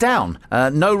stepped down.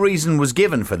 No reason was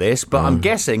given for this, but I'm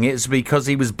guessing it's because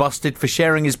he was busted for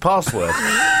sharing his password.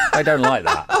 I don't like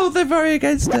that. Oh, they're very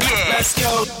against it. Let's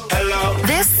go. Hello.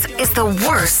 This is the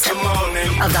worst Good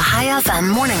morning. of the High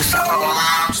FM morning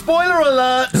show. Spoiler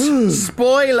alert!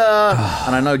 Spoiler!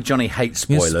 And I know Johnny hates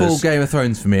You spoilers. spoil Game of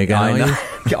Thrones for me again, I are know. you?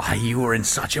 God, you were in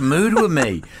such a mood with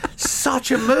me. Such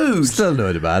a mood. Still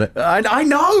annoyed about it. I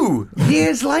know.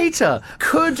 Years later.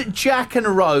 Could Jack and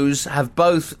Rose have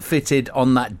both fitted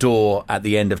on that door at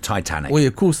the end of Titanic? Well,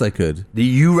 of course they could. Do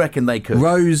you reckon they could?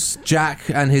 Rose, Jack,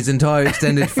 and his entire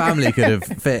extended family could have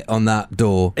fit on that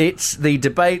door. It's the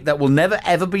debate that will never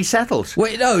ever be settled.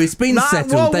 Wait, no, it's been No,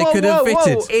 settled. whoa, They whoa, could have whoa,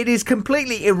 fitted. whoa. It is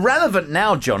completely irrelevant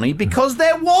now, Johnny, because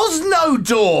there was no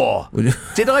door.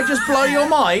 Did I just blow your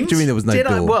mind? What do you mean there was no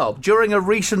door? Well, during a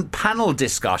recent panel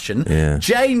discussion, Yeah.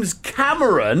 James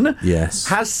Cameron Yes.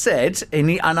 has said,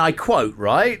 and I quote,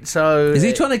 right? So Is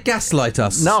he trying to gaslight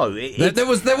us? No, There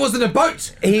wasn't a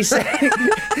boat. He said,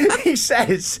 he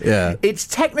says, Yeah. it's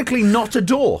technically not a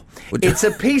door. It's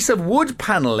a piece of wood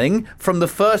panelling from the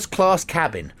first class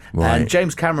cabin. Right. And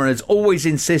James Cameron has always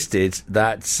insisted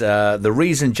that the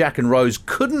reason Jack and Rose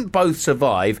couldn't both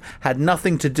survive had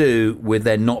nothing to do with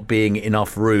there not being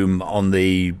enough room on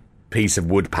the piece of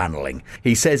wood panelling.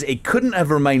 He says it couldn't have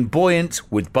remained buoyant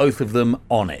with both of them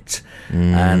on it.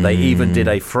 And they even did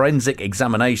a forensic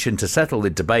examination to settle the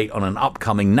debate on an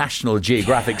upcoming National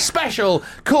Geographic special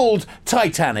called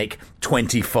Titanic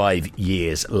 25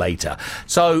 years later.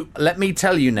 So let me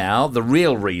tell you now the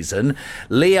real reason.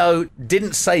 Leo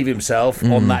didn't save himself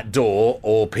on that door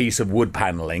or piece of wood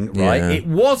panelling, right? Yeah. It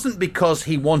wasn't because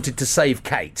he wanted to save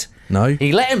Kate. No.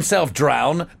 He let himself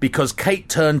drown because Kate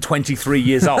turned 23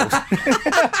 years old.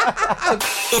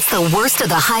 It's the worst of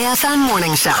the High FM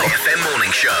morning show. High FM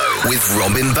morning show with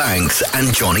Robin Banks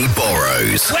and Johnny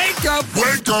Borrows. Wake up,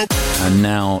 wake up. And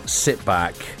now sit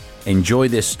back, enjoy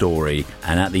this story,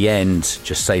 and at the end,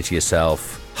 just say to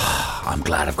yourself, I'm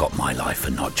glad I've got my life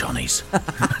and not Johnny's.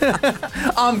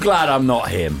 I'm glad I'm not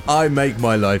him. I make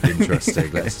my life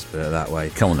interesting, let's put it that way.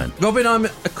 Come on then. Robin, I'm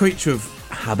a creature of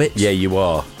habit. Yeah, you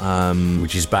are.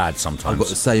 Which is bad sometimes. I've got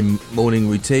the same morning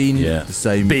routine. Yeah. The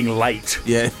same... Being late.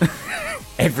 Yeah.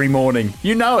 Every morning.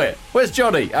 You know it. Where's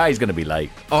Johnny? He's going to be late.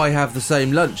 I have the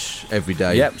same lunch every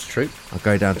day. Yep, it's true. I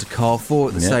go down to Carrefour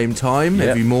at the same time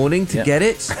every morning to get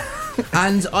it.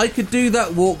 And I could do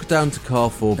that walk down to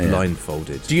Carrefour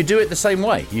blindfolded. Do you do it the same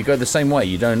way? You go the same way?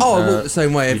 You don't... I walk the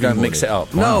same way every morning. You don't mix it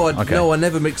up? No, Wow. no, I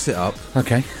never mix it up.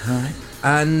 Okay, all right.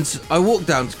 And I walked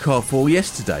down to Carrefour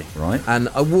yesterday. Right. And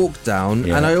I walked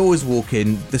down, and I always walk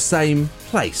in the same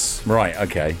place. Right,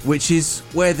 okay. Which is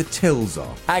where the tills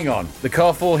are. Hang on. The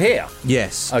Carrefour here?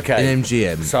 Yes. Okay. In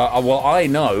MGM. So, well, I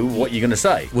know what you're going to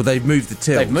say. Well, they've moved the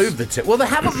tills. They've moved the tills. Well, they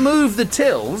haven't moved the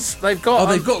tills. They've got...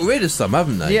 they've got rid of some,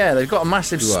 haven't they? Yeah, they've got a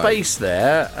massive space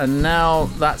there, and now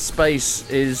that space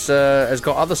is has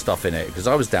got other stuff in it, because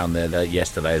I was down there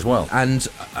yesterday as well. And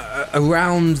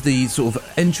around the sort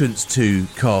of entrance to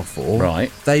Carrefour,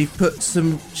 they've put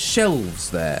some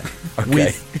shelves there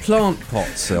with plant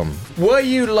pots on. Were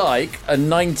you like a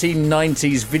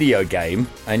 1990s video game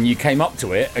and you came up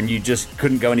to it and you just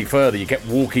couldn't go any further? You kept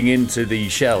walking into the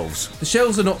shelves. The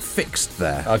shelves are not fixed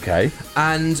there. Okay.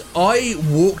 And I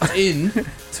walked in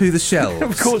to the shelves.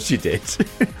 Of course you did.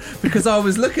 Because I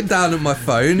was looking down at my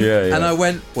phone and I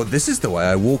went, well, this is the way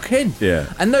I walk in.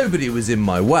 Yeah. And nobody was in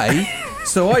my way.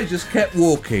 So I just kept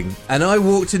walking, and I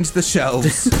walked into the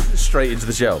shelves. Straight into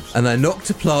the shelves. And I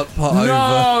knocked a plant pot over.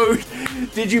 No!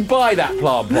 Did you buy that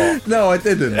plant pot? No, I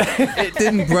didn't. It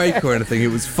didn't break or anything.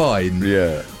 It was fine.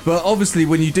 Yeah. But obviously,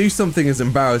 when you do something as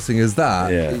embarrassing as that,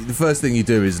 the first thing you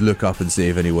do is look up and see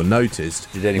if anyone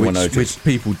noticed. Did anyone notice? Which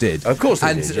people did. Of course they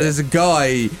and did, there's a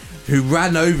guy who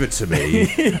ran over to me,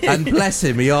 and bless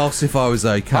him, he asked if I was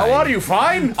okay. How are you,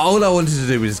 fine? All I wanted to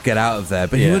do was get out of there,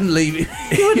 but he wouldn't leave me.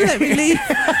 He wouldn't let me leave.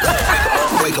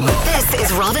 This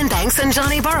is Robin Banks and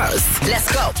Johnny Burrows.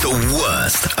 Let's go. The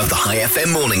worst of the High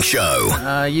FM morning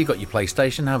show. You got your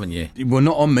PlayStation, haven't you? Well,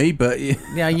 not on me, but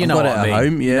yeah, you know got what it I mean. at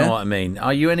home, You know what I mean.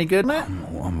 Are you any good, mate?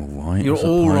 I'm all right. You're I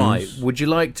suppose. all right. Would you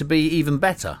like to be even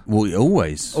better? Well,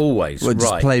 always. Always, Well,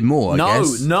 just right. play more, I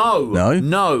guess.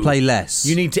 No. Play less.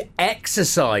 You need to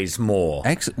exercise more.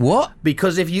 What?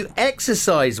 Because if you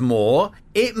exercise more,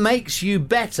 it makes you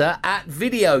better at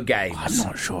video games. I'm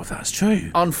not sure if that's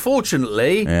true.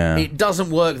 Unfortunately, it doesn't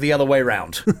work the other way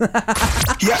round.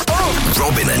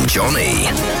 Robin and Johnny.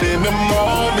 In the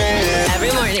morning.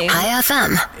 Every morning. High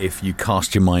FM. If you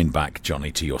cast your mind back,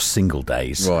 Johnny, to your single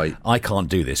days, right? I can't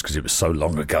do this because it was so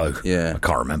long ago. Yeah, I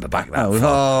can't remember back that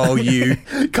far. Oh, you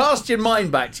cast your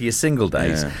mind back to your single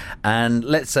days, and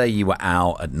let's say you were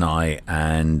out at night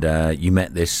and you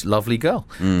met this lovely girl,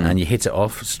 and you hit it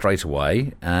off straight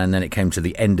away, and then it came to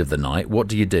the end of the night. What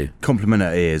do you do? Compliment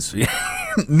her ears.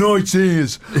 Nice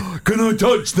ears. Can I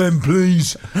touch them,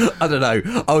 please? I don't know.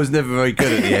 I was never very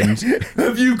good at the end.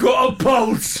 Have you got a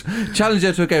pulse? Challenge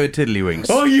her to a game of tiddlywinks.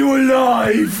 Are you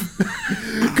alive?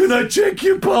 Can I check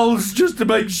your pulse just to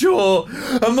make sure?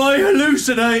 Am I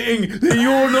hallucinating that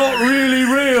you're not really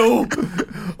real?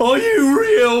 Are you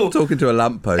real? Talking to a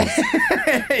lamppost.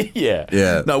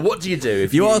 Yeah. No, what do you do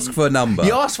if you ask for a number?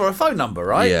 You ask for a phone number,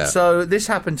 right? Yeah. So this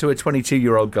happened to a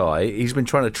 22-year-old guy. He's been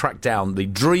trying to track down the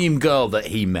dream girl that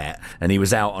he met, and he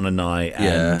was out on a night,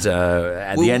 and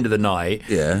at the end of the night,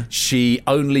 she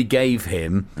only gave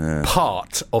him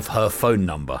part of her phone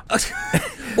number.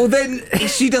 Well, then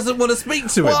she doesn't want to speak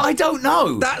to him. Well, I don't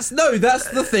know. That's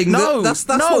the thing. No, that's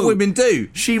what women do.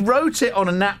 She wrote it on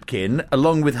a napkin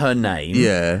along with her name.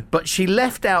 Yeah. But she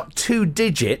left out 2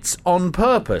 digits on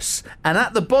purpose. And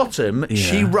at the bottom,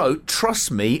 she wrote, "Trust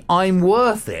me, I'm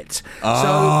worth it."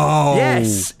 Oh. So,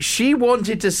 yes, she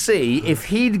wanted to see if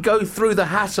he'd go through the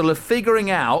hassle of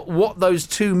figuring out what those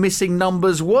 2 missing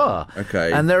numbers were.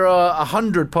 Okay. And there are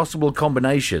 100 possible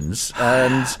combinations.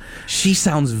 And she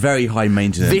sounds very high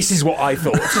maintenance. this is what I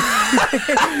thought.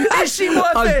 Is she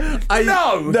worth it?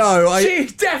 No. She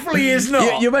definitely is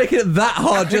not. You're making it that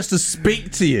hard just to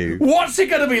speak to you. What's it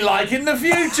going to be like in the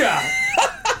future?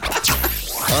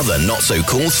 Other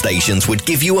not-so-cool stations would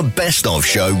give you a best-of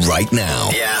show right now.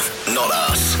 Yeah, not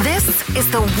us. This is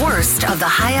the worst of the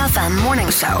High FM morning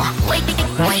show. Wake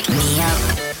me up.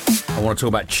 I want to talk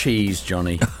about cheese,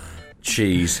 Johnny.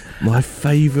 cheese. My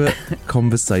favourite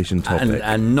conversation topic.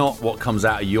 And not what comes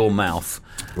out of your mouth.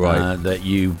 Right. That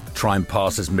you try and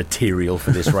pass as material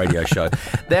for this radio show.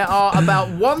 There are about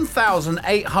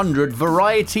 1,800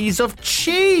 varieties of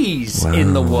cheese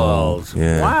in the world.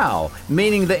 Yeah. Wow.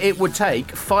 Meaning that it would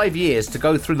take 5 years to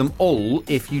go through them all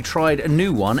if you tried a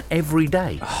new one every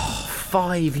day.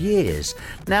 5 years.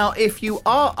 Now, if you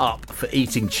are up for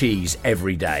eating cheese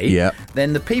every day,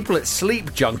 then the people at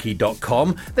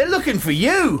sleepjunkie.com, they're looking for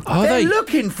you. They're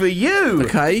looking for you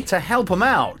to help them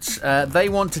out. They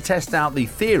want to test out the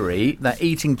theory that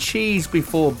eating cheese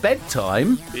before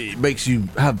bedtime... It makes you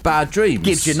have bad dreams.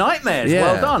 Gives you nightmares.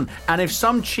 Yeah. Well done. And if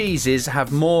some cheeses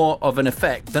have more of an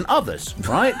effect than others,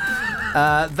 right?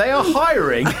 They are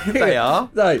hiring... They are.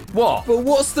 No. What? But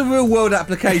what's the real world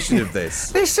application of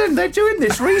this? Listen, they're doing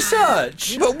this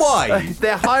research. But why?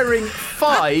 They're hiring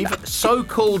 5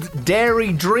 so-called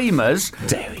dairy dreamers.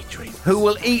 Who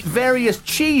will eat various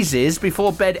cheeses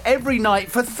before bed every night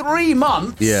for 3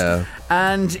 months. Yeah.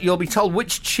 And you'll be told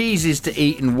which cheeses to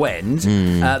eat and when.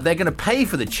 They're going to pay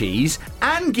for the cheese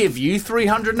and give you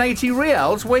 380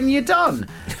 reals when you're done.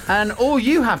 And all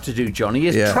you have to do, Johnny,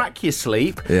 is track your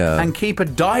sleep and keep a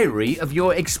diary of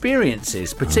your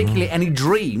experiences, particularly any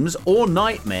dreams or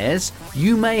nightmares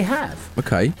you may have.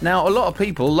 Okay. Now, a lot of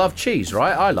people love cheese,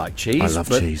 right? I like cheese. I love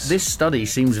cheese. This study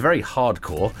seems very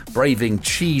hardcore, braving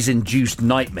cheese-induced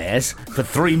nightmares for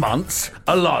 3 months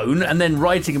alone and then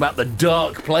writing about the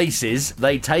dark places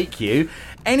they take you.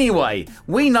 Anyway,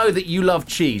 we know that you love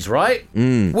cheese, right?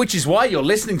 Which is why you're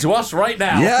listening to us right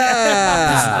now.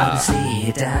 Doesn't want to see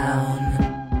you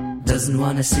down. Doesn't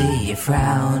want to see you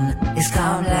frown. It's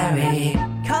Calm Larry.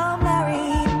 Calm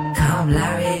Larry. Calm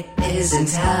Larry is in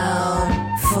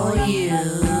town for you.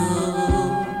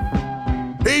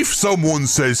 If someone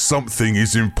says something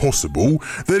is impossible,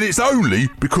 then it's only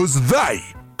because they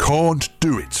can't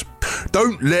do it.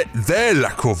 Don't let their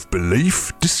lack of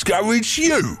belief discourage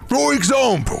you. For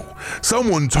example,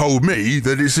 someone told me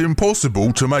that it's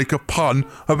impossible to make a pun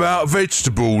about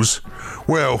vegetables.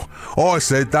 Well, I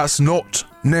said that's not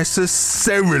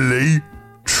necessarily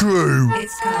true.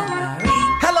 It's Calm Larry.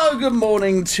 Hello, good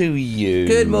morning to you.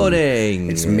 Good morning.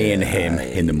 It's me and him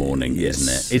in the morning,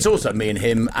 isn't it? It's also me and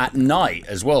him at night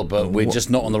as well, but we're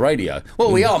just not on the radio.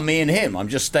 Well, we are me and him. I'm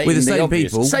just stating With the same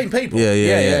obvious. people? Same people.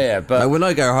 Yeah. But When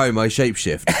I go home, I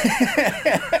shapeshift.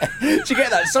 do you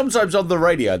get that? Sometimes on the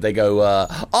radio, they go,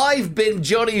 I've been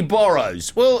Johnny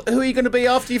Borrows. Well, who are you going to be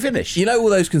after you finish? You know all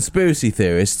those conspiracy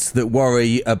theorists that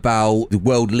worry about the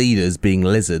world leaders being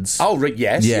lizards? Oh, Rick,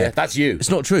 yes. Yeah, that's you. It's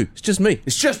not true. It's just me.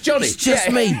 It's just Johnny. It's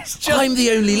just me. I'm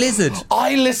the only lizard.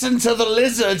 I listen to the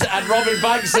Lizard and Robin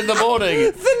Banks in the morning.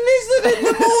 The Lizard in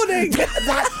the morning.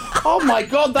 Oh my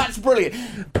God, that's brilliant.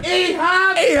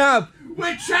 Ehab.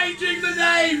 We're changing the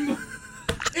name.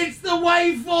 It's the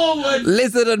way forward.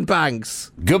 Lizard and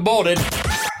Banks. Good morning.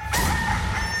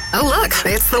 Oh, look,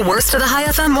 it's the worst of the High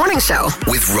FM morning show.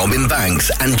 With Robin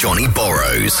Banks and Johnny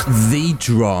Borrows. The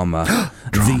drama.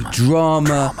 The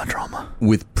drama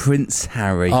with Prince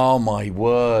Harry. Oh my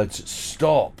words,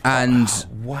 stop. And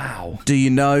wow. Do you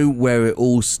know where it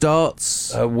all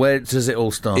starts? Where does it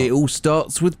all start? It all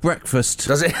starts with breakfast.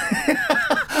 Does it?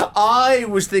 I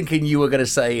was thinking you were going to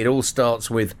say it all starts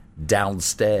with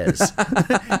downstairs.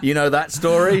 You know that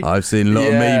story? I've seen a lot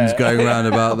of memes going around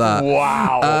about that.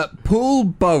 Wow. Paul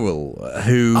Burrell,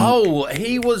 who... Oh,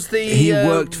 he was the... He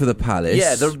worked for the palace.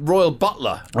 Yeah, the royal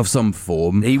butler. Of some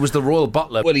form. He was the royal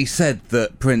butler. Well, he said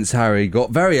that Prince Harry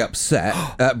got very upset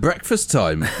at breakfast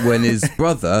time when his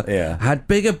brother had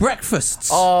bigger breakfasts.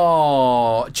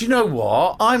 Oh, do you know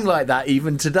what? I'm like that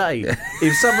even today.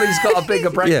 If somebody's got a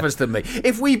bigger breakfast than me.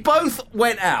 If we both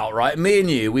went out, right, me and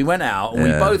you, we went out and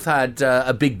we both had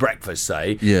a big breakfast,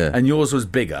 say, and yours was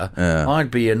bigger,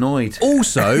 I'd be annoyed.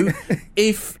 Also,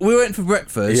 if we went for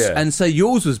breakfast and say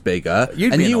yours was bigger,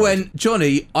 and you went,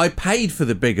 Johnny, I paid for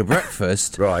the bigger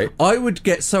breakfast, right? I would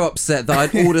get so upset that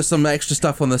I'd order some extra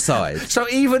stuff on the side. So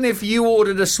even if you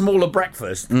ordered a smaller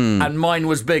breakfast and mine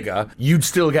was bigger, you'd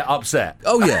still get upset?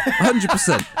 Oh yeah,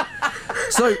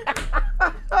 100%. So...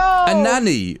 A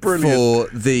nanny for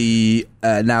the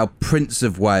now Prince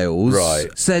of Wales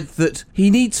said that he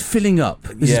needs filling up.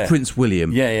 This is Prince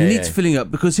William. He needs filling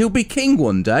up because he'll be king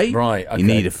one day. Right, okay. You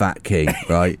need a fat king,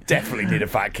 right? Definitely need a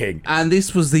fat king. And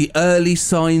this was the early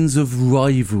signs of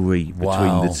rivalry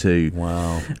between the two.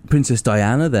 Wow. Princess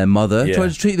Diana, their mother, tried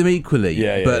to treat them equally.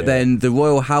 But then the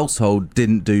royal household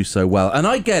didn't do so well. And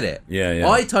I get it.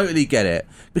 I totally get it.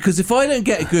 Because if I don't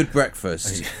get a good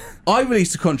breakfast... I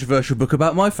released a controversial book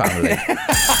about my family.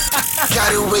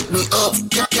 Gotta wake me up.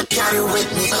 Gotta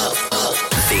wake me up.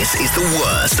 This is the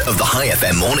worst of the High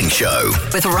FM morning show.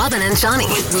 With Robin and Johnny.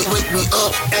 Wake me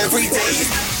up every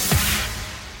day.